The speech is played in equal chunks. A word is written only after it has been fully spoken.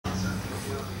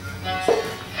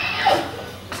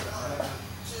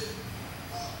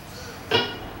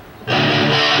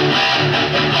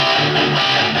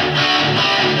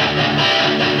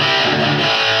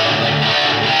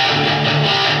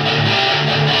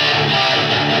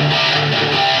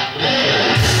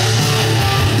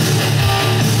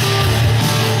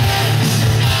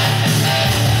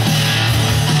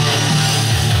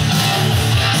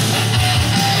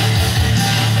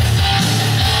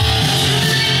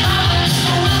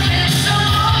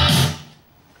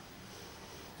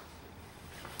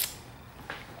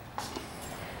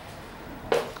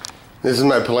This is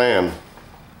my plan.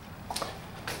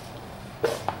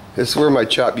 This is where my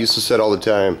chop used to sit all the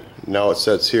time. Now it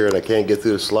sits here and I can't get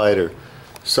through the slider.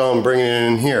 So I'm bringing it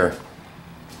in here.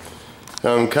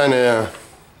 I'm kind of,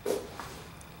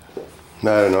 I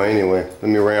don't know, anyway, let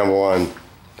me ramble on.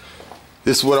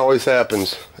 This is what always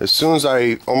happens. As soon as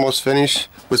I almost finish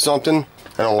with something,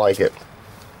 I don't like it.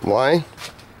 Why?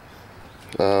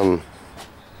 Because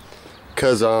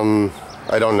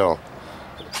I don't know.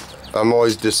 I'm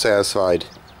always dissatisfied.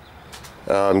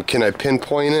 Can I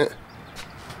pinpoint it?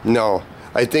 No.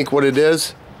 I think what it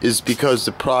is because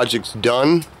the project's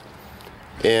done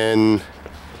and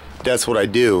that's what I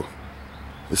do.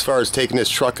 As far as taking this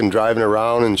truck and driving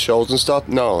around and shows and stuff,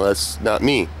 no, that's not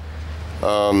me.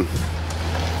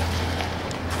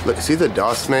 Look, see the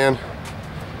dust, man?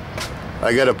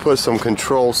 I gotta put some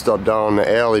control stuff down in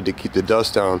the alley to keep the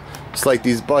dust down. It's like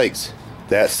these bikes.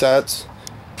 That sets.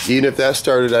 Even if that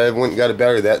started, I went and got a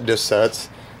battery. That just sets.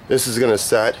 This is gonna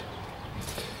set.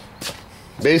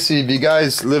 Basically, if you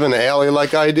guys live in an alley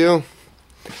like I do,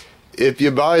 if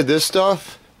you buy this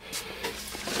stuff,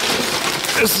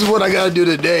 this is what I gotta do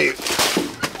today.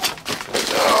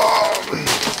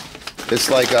 It's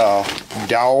like a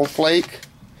dowel flake.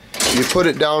 You put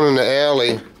it down in the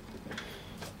alley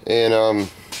and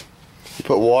you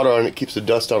put water on it, keeps the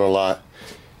dust down a lot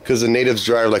because the natives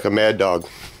drive like a mad dog.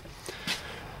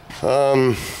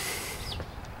 I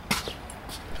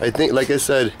think, like I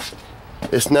said,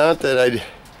 it's not that I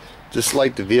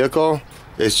dislike the vehicle,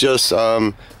 it's just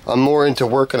I'm more into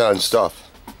working on stuff.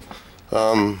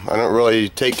 I don't really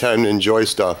take time to enjoy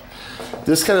stuff.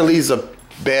 This kind of leaves a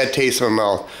bad taste in my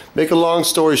mouth. Make a long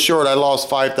story short, I lost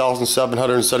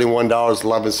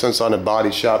 $5,771.11 on a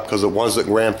body shop because it wasn't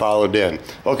grandfathered in.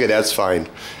 Okay, that's fine.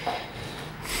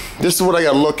 This is what I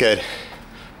gotta look at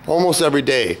almost every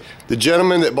day. The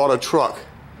gentleman that bought a truck,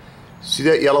 see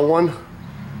that yellow one?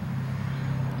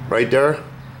 Right there?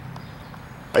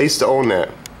 I used to own that.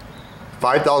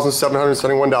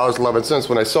 $5,771.11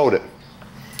 when I sold it.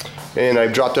 And I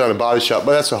dropped it on a body shop,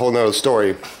 but that's a whole nother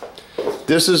story.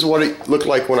 This is what it looked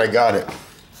like when I got it. I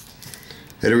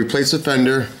had to replace the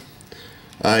fender.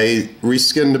 I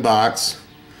reskinned the box.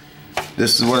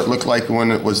 This is what it looked like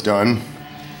when it was done.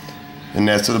 And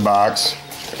that's the box.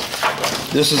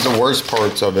 This is the worst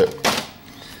parts of it.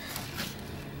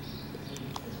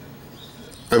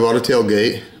 I bought a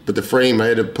tailgate, but the frame, I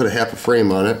had to put half a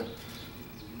frame on it.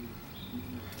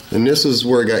 And this is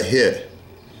where it got hit.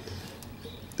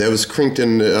 That was crinked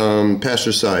in the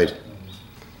passenger side.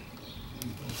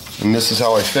 And this is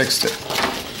how I fixed it.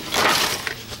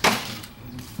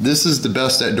 This is the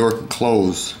best that door could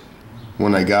close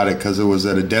when I got it because it was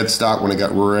at a dead stop when it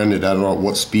got rear-ended. I don't know at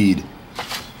what speed.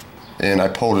 And I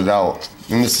pulled it out.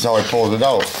 And this is how I pulled it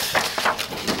out.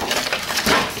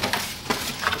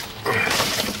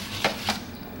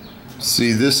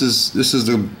 See, this is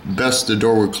the best the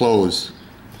door would close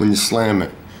when you slam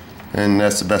it. And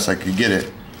that's the best I could get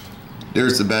it.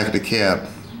 There's the back of the cab.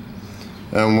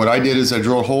 And what I did is I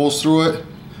drilled holes through it,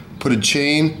 put a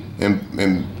chain,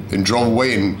 and drove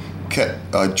away and kept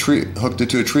hooked it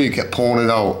to a tree and kept pulling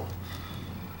it out.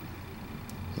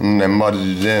 And I mudded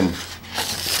it in.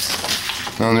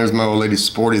 And there's my old lady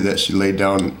Sporty that she laid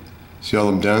down. See all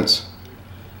them dents?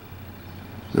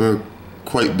 They were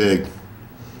quite big.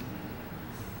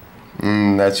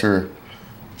 And that's her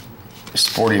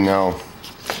Sporty now.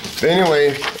 But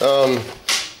anyway,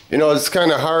 you know, it's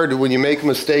kind of hard when you make a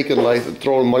mistake in life and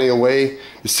throw money away.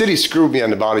 The city screwed me on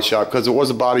the body shop because it was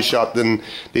a body shop. Then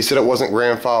they said it wasn't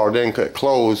grandfathered in, it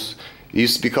closed. It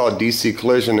used to be called DC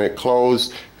Collision. It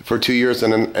closed for 2 years,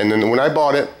 and then when I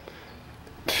bought it,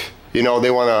 you know,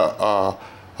 they want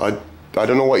I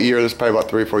don't know what year. This is probably about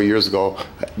 3 or 4 years ago.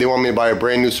 They want me to buy a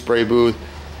brand new spray booth,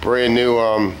 brand new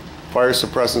fire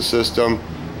suppressant system.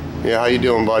 Yeah, how you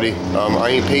doing, buddy? I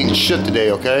ain't painting shit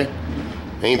today, okay?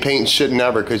 I ain't painting shit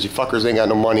never because you fuckers ain't got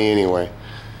no money anyway.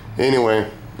 Anyway,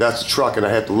 that's a truck and I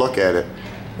have to look at it.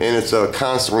 And it's a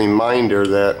constant reminder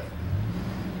that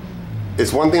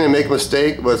it's one thing to make a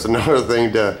mistake, but it's another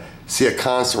thing to see a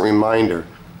constant reminder.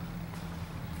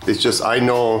 It's just, I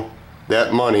know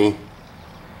that money,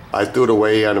 I threw it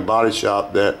away on a body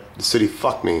shop that the city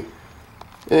fucked me.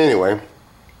 Anyway,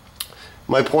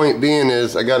 my point being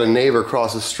is I got a neighbor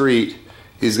across the street.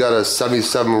 He's got a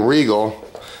 77 Regal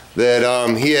that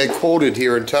he had quoted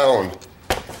here in town.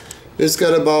 It's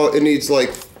got about, it needs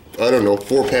like, I don't know,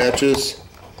 4 patches.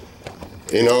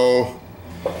 You know,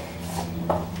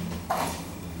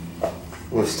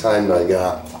 what's time I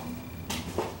got?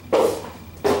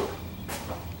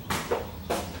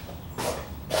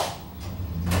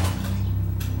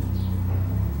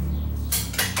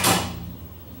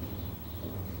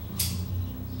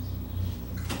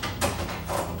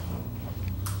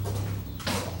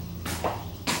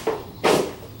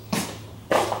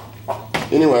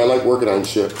 Anyway, I like working on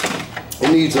shit.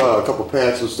 It needs a couple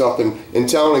packs of stuff, and in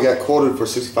town I got quoted for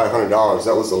 $6,500.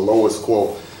 That was the lowest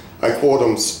quote. I quoted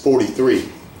him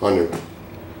 $4,300.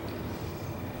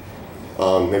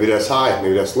 Maybe that's high,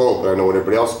 maybe that's low, but I know what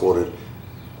everybody else quoted.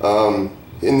 And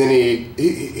then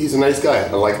he's a nice guy.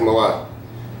 I like him a lot.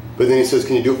 But then he says,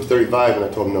 "Can you do it for 35?" And I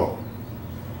told him no.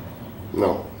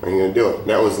 No, I ain't gonna do it. And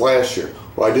that was last year.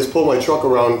 Well, I just pulled my truck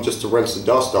around just to rinse the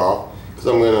dust off, because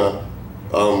I'm gonna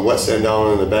wet sand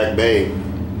down in the back bay.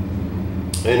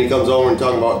 And he comes over and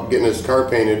talking about getting his car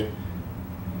painted.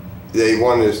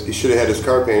 He should have had his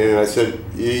car painted, and I said,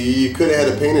 you could have had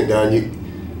it painted done. You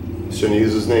shouldn't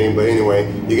use his name, but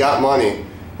anyway, you got money.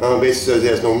 Basically says he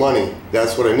has no money.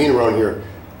 That's what I mean around here.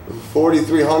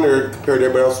 $4,300 compared to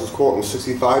everybody else's quote was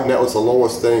 $65, and that was the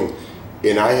lowest thing.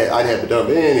 And I'd have it done.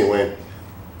 But anyway,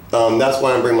 that's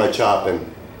why I'm bringing my chop in.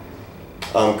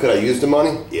 Could I use the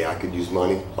money? Yeah, I could use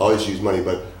money. I always use money,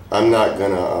 but I'm not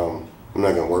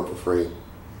gonna work for free.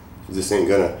 This ain't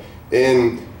gonna.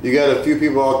 And you got a few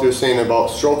people out there saying about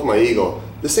stroking my ego.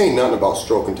 This ain't nothing about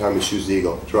stroking Tommy Shoe's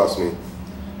ego. Trust me.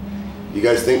 You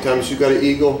guys think Tommy Shoe got an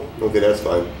ego? Okay, that's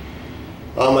fine.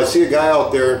 I see a guy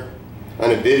out there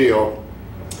on a video.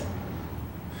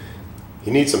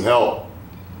 He needs some help.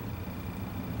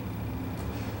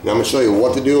 Now I'm gonna show you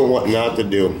what to do and what not to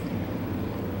do.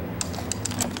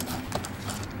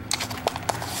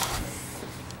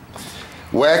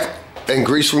 Wax and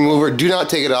grease remover. Do not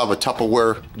take it out of a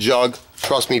Tupperware jug.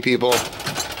 Trust me, people.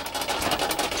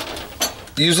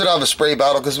 Use it out of a spray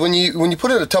bottle, because when you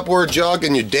put it in a Tupperware jug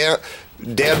and you dab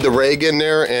the rag in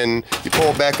there and you pull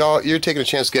it back out, you're taking a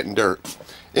chance of getting dirt.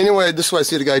 Anyway, this is what I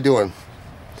see the guy doing.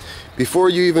 Before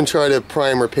you even try to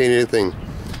prime or paint anything,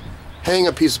 hang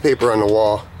a piece of paper on the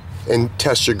wall and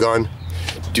test your gun.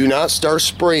 Do not start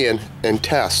spraying and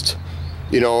test.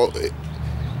 You know,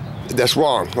 that's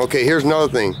wrong. Okay, here's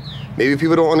another thing. Maybe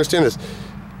people don't understand this.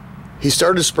 He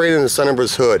started spraying in the center of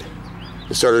his hood.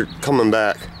 It started coming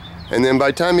back. And then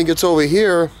by the time he gets over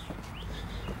here,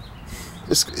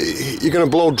 you're gonna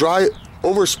blow dry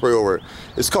overspray over it.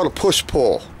 It's called a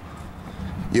push-pull.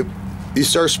 You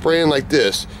start spraying like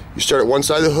this. You start at one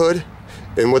side of the hood,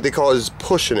 and what they call is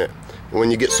pushing it. And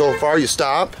when you get so far, you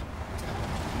stop.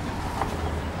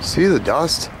 See the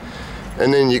dust?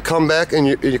 And then you come back and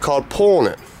you call it pulling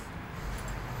it.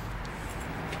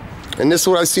 And this is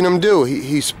what I've seen him do.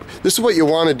 This is what you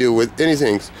want to do with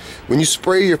anything. When you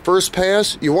spray your first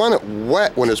pass, you want it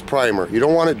wet when it's primer. You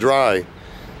don't want it dry.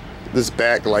 This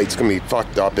backlight's gonna be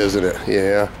fucked up, isn't it?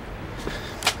 Yeah.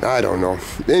 I don't know.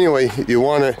 Anyway, you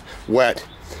want it wet.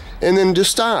 And then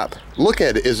just stop. Look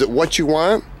at it. Is it what you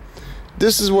want?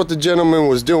 This is what the gentleman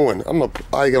was doing.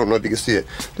 I don't know if you can see it.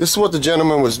 This is what the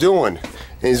gentleman was doing.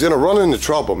 And he's gonna run into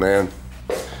trouble, man.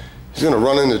 He's gonna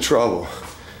run into trouble.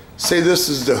 Say this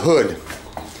is the hood.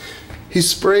 He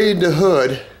sprayed the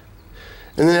hood,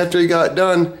 and then after he got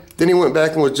done, then he went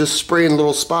back and was just spraying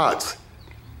little spots.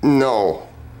 No.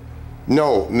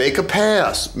 No, make a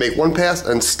pass. Make one pass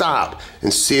and stop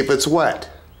and see if it's wet.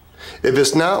 If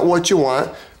it's not what you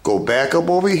want, go back up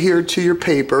over here to your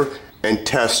paper and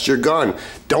test your gun.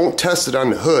 Don't test it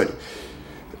on the hood.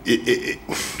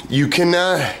 You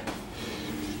cannot.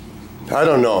 I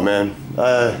don't know, man.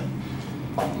 I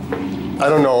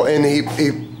don't know. And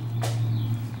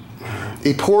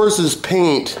he pours his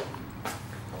paint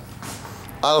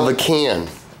out of a can.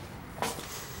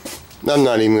 I'm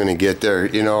not even gonna get there,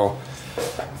 you know.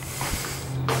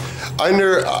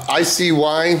 I see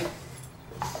why.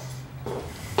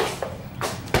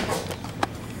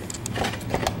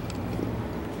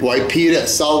 Why Pete at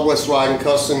Southwest Riding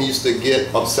Custom used to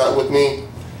get upset with me,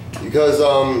 because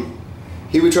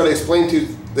he would try to explain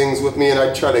things with me and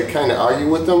I'd try to kind of argue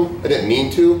with him. I didn't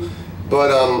mean to,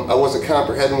 but I wasn't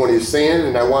comprehending what he was saying,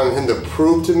 and I wanted him to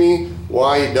prove to me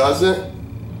why he does it.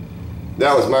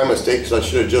 That was my mistake, because I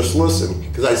should have just listened,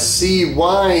 because I see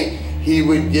why he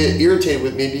would get irritated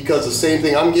with me, because the same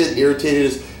thing I'm getting irritated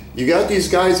is, you got these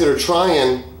guys that are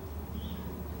trying,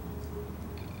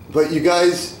 but you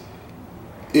guys,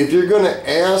 if you're gonna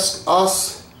ask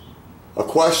us a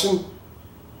question,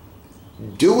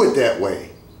 do it that way.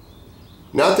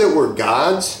 Not that we're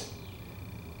gods,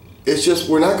 it's just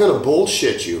we're not gonna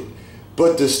bullshit you.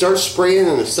 But to start spraying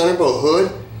in the center of a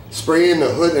hood, spray in the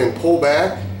hood and pull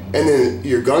back, and then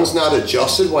your gun's not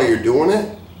adjusted while you're doing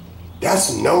it,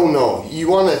 that's no-no. You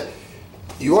wanna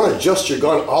adjust your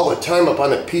gun all the time up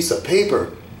on a piece of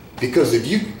paper, because if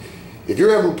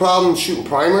you're having problems shooting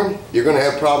primer, you're gonna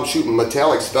have problems shooting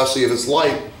metallic, especially if it's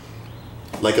light,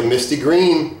 like a misty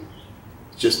green.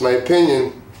 Just my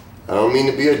opinion. I don't mean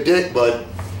to be a dick, but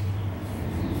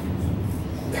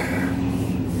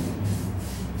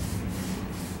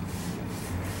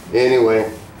Anyway,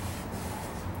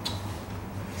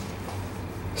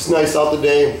 it's nice out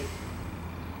today.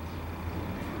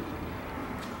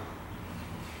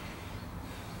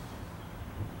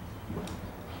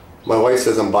 My wife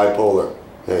says I'm bipolar.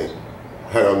 Hey,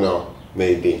 I don't know,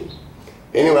 maybe.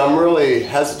 Anyway, I'm really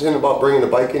hesitant about bringing the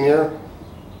bike in here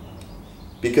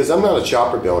because I'm not a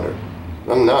chopper builder.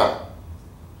 I'm not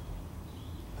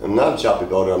a chopper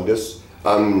builder.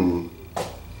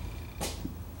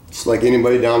 It's like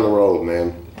anybody down the road,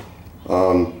 man.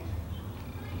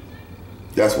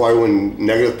 That's why when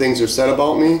negative things are said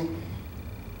about me,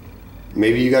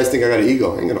 maybe you guys think I got an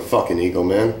ego. I ain't got a fucking ego,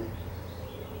 man.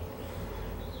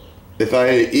 If I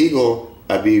had an ego,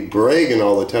 I'd be bragging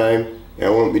all the time and I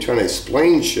wouldn't be trying to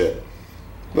explain shit.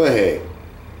 But hey,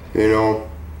 you know,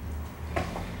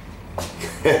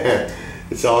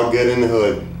 it's all good in the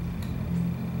hood.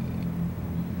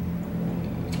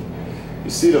 You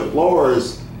see the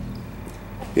floors,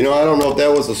 you know, I don't know if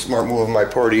that was a smart move on my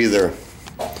part either.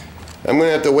 I'm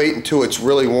gonna have to wait until it's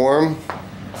really warm.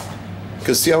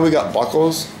 Cause see how we got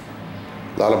buckles?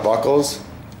 A lot of buckles.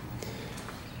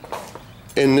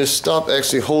 And this stuff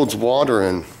actually holds water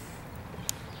in.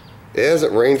 It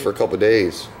hasn't rained for a couple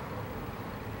days.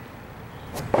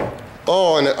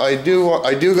 Oh, and I do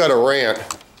got a rant.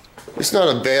 It's not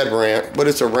a bad rant, but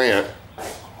it's a rant.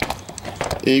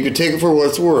 And you can take it for what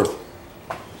it's worth.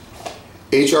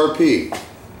 HRP.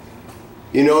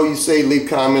 You know, you say leave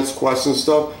comments, questions,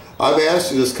 stuff. I've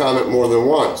asked you this comment more than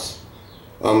once.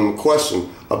 Question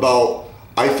about,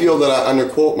 I feel that I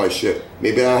underquote my shit.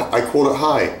 Maybe I quote it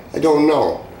high. I don't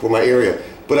know for my area.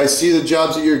 But I see the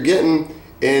jobs that you're getting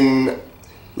in,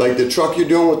 like the truck you're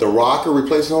doing with the rocker,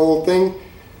 replacing the whole thing.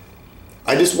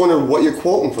 I just wondered what you're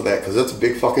quoting for that, because that's a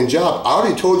big fucking job. I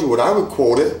already told you what I would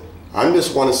quote it. I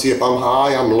just want to see if I'm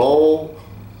high, I'm low.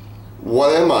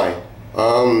 What am I?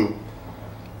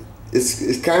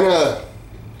 It's kind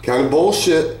of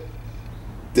bullshit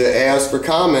to ask for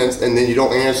comments and then you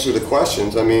don't answer the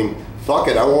questions. I mean, fuck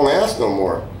it, I won't ask no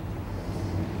more.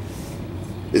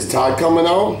 Is Todd coming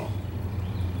out?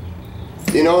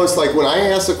 You know, it's like when I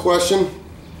ask a question,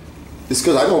 it's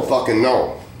because I don't fucking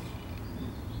know.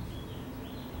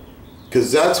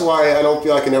 Because that's why I don't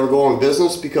feel I can ever go in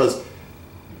business, because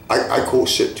I quote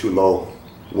shit too low.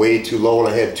 Way too low,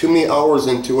 and I had too many hours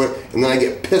into it, and then I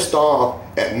get pissed off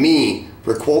at me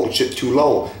for quoting shit too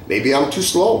low. Maybe I'm too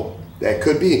slow. That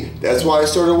could be. That's why I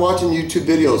started watching YouTube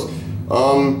videos.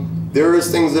 There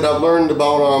is things that I've learned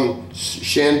about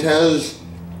Shan's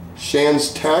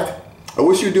tech. I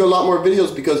wish you'd do a lot more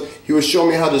videos, because he was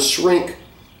showing me how to shrink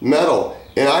metal.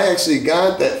 And I actually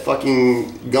got that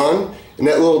fucking gun, and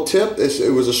that little tip,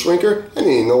 it was a shrinker. I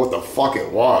didn't even know what the fuck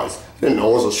it was. I didn't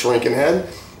know it was a shrinking head.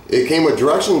 It came with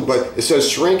directions, but it says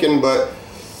shrinking, but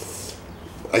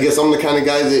I guess I'm the kind of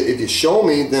guy that if you show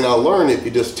me, then I'll learn. If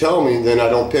you just tell me, then I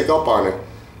don't pick up on it.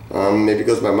 Maybe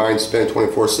because my mind's spent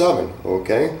 24/7,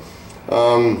 okay?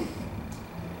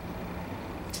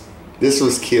 This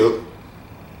was cute.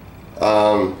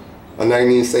 I'm not even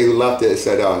going to say who left it. It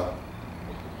said,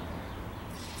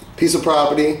 piece of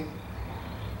property,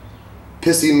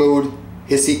 pissy mood,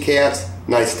 hissy cats,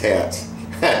 nice tats.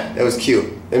 That was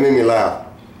cute. That made me laugh.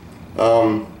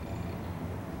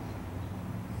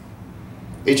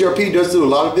 HRP does do a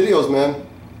lot of videos, man.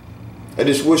 I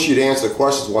just wish you'd answer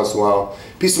questions once in a while.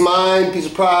 Piece of mind, piece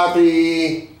of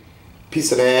property,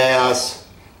 piece of ass,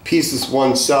 piece of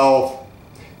oneself,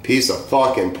 piece of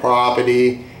fucking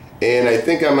property. And I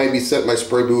think I might be setting my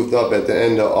spray booth up at the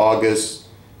end of August,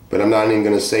 but I'm not even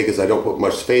going to say because I don't put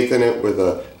much faith in it. With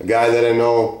a guy that I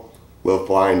know, we'll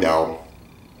find out.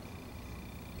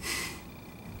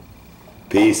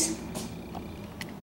 Peace.